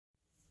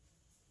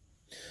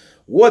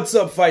What's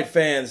up, fight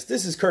fans?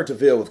 This is Kurt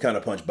DeVille with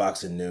Counterpunch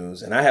Boxing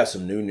News, and I have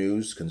some new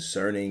news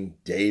concerning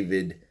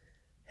David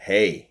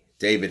Haye.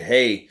 David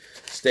Haye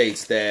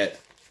states that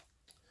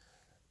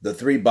the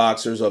three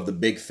boxers of the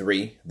big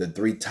three, the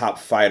three top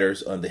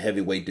fighters on the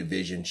heavyweight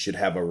division, should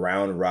have a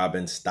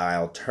round-robin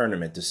style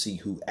tournament to see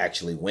who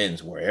actually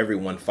wins, where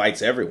everyone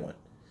fights everyone.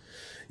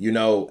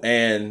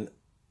 And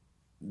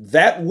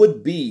that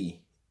would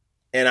be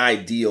an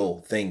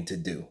ideal thing to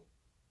do,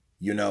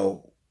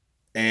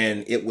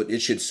 and it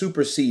should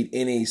supersede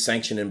any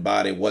sanctioning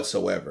body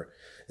whatsoever,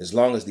 as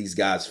long as these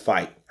guys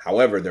fight.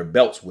 However, their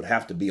belts would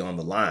have to be on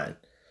the line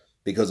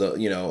because,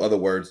 other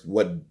words,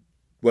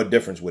 what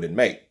difference would it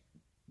make?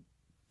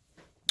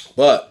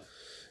 But,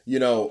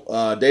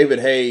 David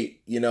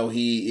Haye,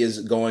 he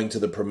is going to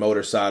the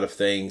promoter side of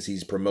things.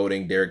 He's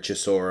promoting Derek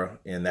Chisora,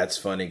 and that's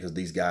funny because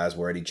these guys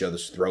were at each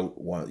other's throat,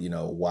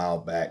 a while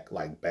back,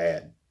 like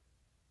bad.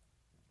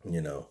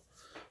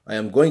 I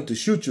am going to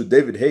shoot you,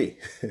 David Haye.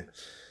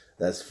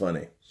 That's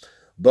funny.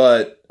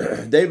 But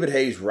David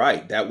Haye's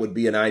right. That would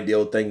be an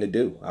ideal thing to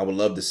do. I would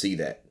love to see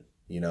that.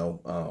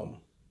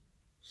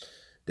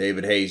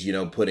 David Haye's,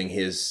 putting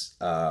his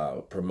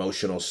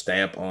promotional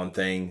stamp on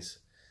things.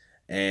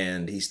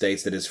 And he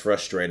states that it's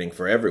frustrating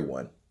for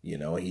everyone.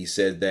 He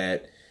said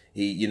that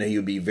he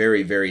would be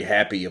very, very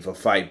happy if a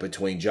fight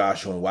between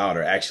Joshua and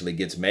Wilder actually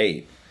gets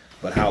made.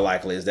 But how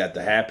likely is that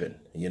to happen?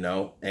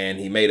 And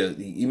he made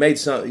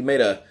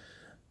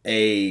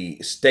a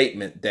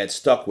statement that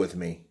stuck with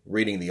me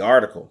reading the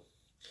article.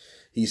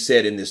 He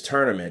said in this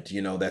tournament,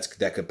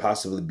 that could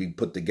possibly be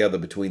put together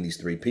between these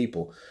three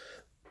people.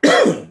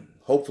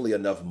 Hopefully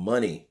enough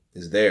money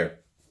is there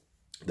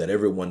that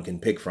everyone can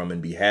pick from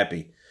and be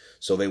happy,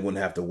 so they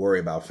wouldn't have to worry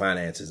about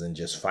finances and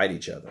just fight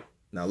each other.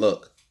 Now,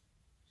 look,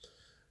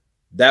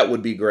 that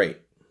would be great.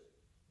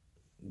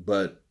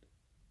 But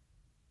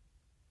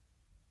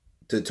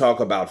to talk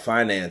about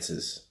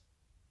finances,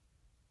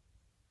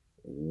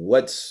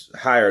 what's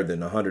higher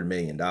than $100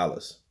 million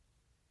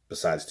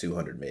besides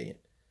 $200 million?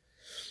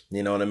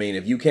 You know what I mean?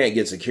 If you can't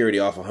get security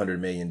off $100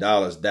 million,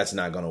 that's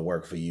not going to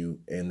work for you,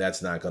 and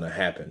that's not going to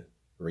happen.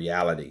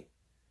 Reality.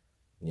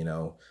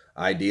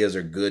 Ideas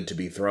are good to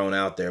be thrown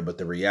out there, but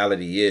the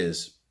reality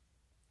is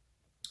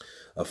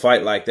a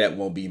fight like that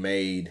won't be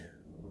made,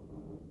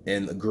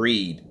 and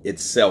greed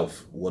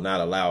itself will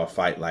not allow a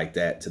fight like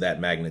that to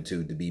that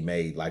magnitude to be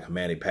made, like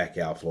Manny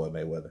Pacquiao, Floyd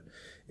Mayweather.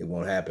 It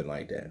won't happen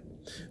like that.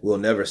 We'll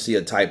never see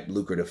a type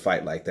lucrative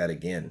fight like that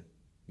again,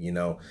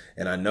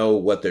 And I know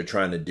what they're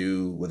trying to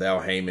do with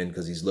Al Haymon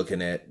because he's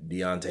looking at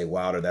Deontay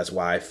Wilder. That's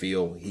why I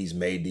feel he's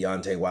made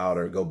Deontay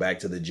Wilder go back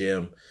to the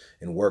gym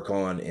and work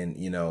on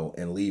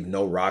and leave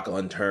no rock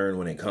unturned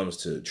when it comes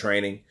to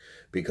training,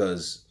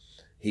 because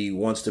he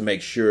wants to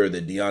make sure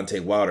that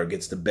Deontay Wilder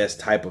gets the best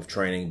type of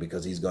training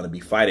because he's going to be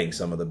fighting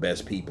some of the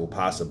best people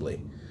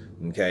possibly.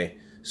 Okay.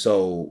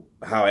 So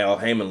how Al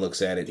Haymon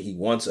looks at it, he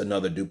wants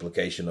another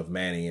duplication of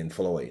Manny and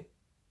Floyd.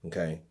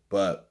 Okay.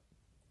 But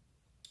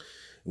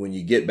when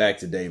you get back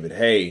to David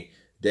Haye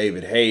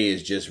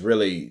is just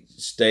really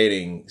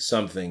stating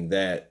something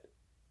that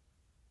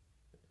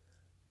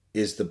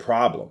is the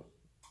problem.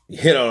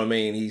 You know what I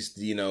mean?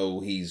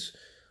 He's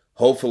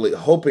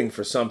hoping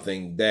for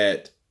something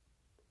that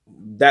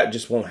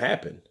just won't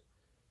happen,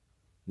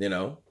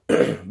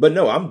 But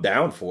no, I'm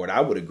down for it. I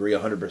would agree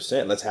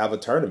 100%. Let's have a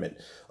tournament.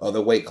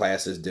 Other weight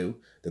classes do.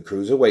 The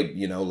cruiserweight,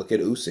 look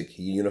at Usyk.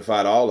 He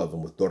unified all of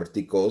them with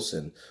Torticos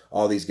and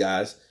all these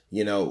guys.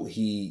 He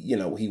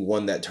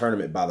won that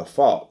tournament by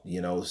default.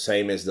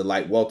 Same as the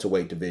light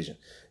welterweight division.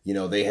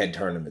 They had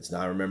tournaments.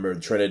 Now I remember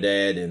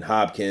Trinidad and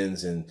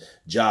Hopkins and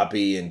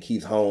Joppy and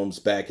Keith Holmes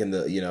back in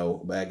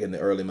the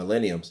early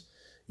millenniums.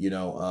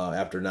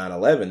 After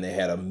 9/11, they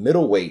had a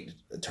middleweight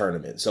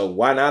tournament. So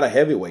why not a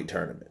heavyweight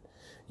tournament?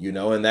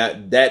 And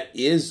that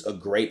is a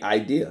great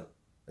idea.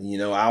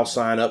 I'll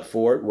sign up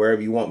for it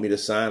wherever you want me to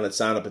sign. Let's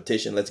sign a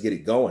petition. Let's get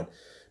it going,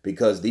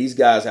 because these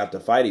guys have to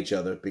fight each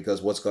other,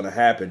 because what's going to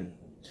happen,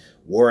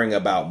 worrying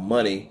about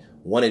money,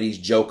 one of these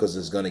jokers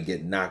is going to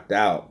get knocked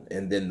out,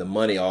 and then the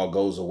money all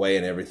goes away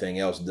and everything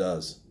else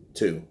does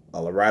too,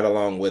 right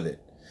along with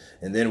it.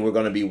 And then we're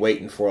going to be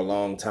waiting for a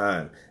long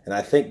time. And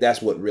I think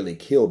that's what really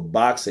killed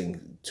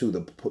boxing to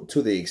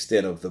the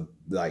extent of the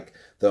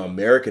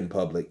American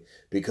public,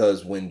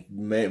 because when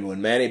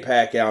Manny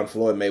Pacquiao and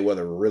Floyd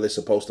Mayweather were really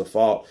supposed to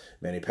fight,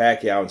 Manny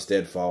Pacquiao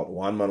instead fought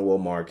Juan Manuel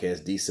Marquez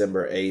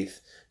December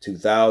 8th,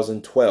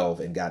 2012,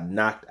 and got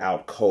knocked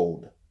out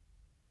cold.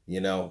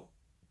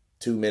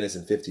 2 minutes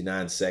and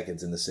 59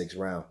 seconds in the 6th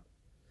round.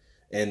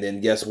 And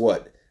then guess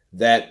what?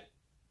 That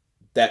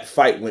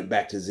fight went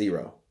back to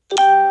zero. You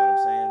know what I'm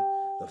saying?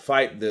 The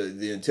fight,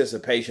 the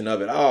anticipation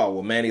of it,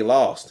 Manny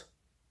lost.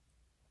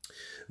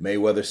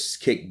 Mayweather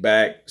kicked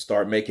back,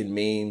 start making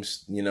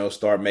memes,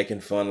 start making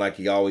fun like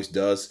he always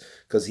does,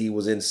 because he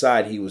was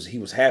inside. He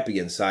was happy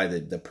inside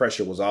that the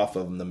pressure was off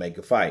of him to make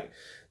a fight.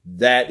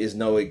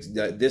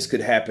 This could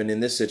happen in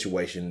this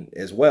situation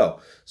as well.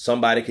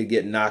 Somebody could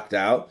get knocked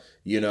out.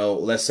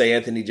 Let's say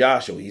Anthony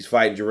Joshua, he's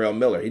fighting Jarrell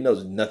Miller. He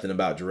knows nothing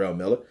about Jarrell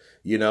Miller.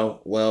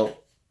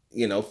 Well,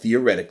 you know,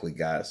 theoretically,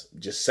 guys,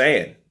 just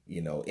saying,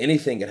 you know,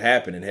 anything can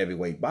happen in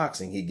heavyweight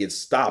boxing. He gets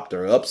stopped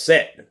or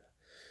upset.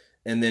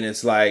 And then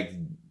it's like,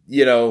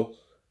 you know,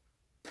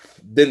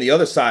 then the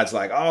other side's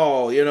like,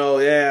 oh, you know,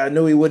 yeah, I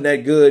knew he wasn't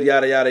that good,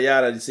 yada, yada,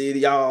 yada. See,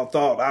 y'all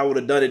thought I would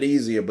have done it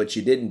easier, but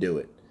you didn't do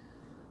it.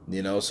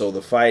 You know, so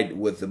the fight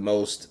with the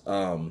most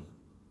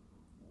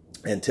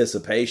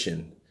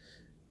anticipation,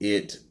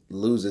 it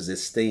loses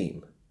its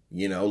steam.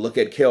 You know, look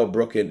at Kell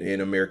Brook and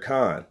Amir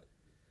Khan.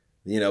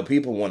 You know,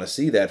 people want to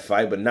see that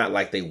fight, but not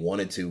like they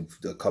wanted to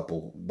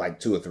like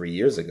 2 or 3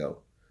 years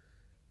ago.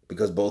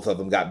 Because both of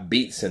them got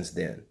beat since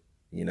then.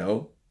 You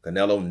know,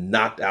 Canelo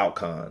knocked out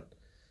Khan.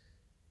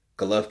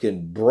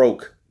 Golovkin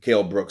broke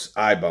Kell Brook's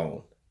eye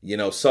bone. You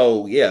know,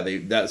 so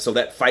yeah, so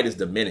that fight is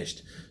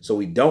diminished. So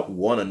we don't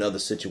want another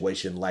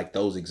situation like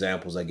those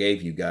examples I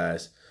gave you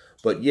guys.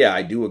 But yeah,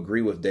 I do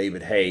agree with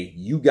David Haye.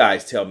 You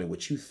guys tell me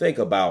what you think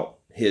about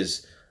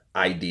his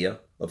idea.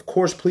 Of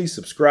course, please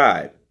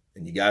subscribe.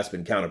 And you guys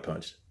been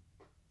Counterpunched.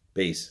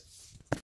 Peace.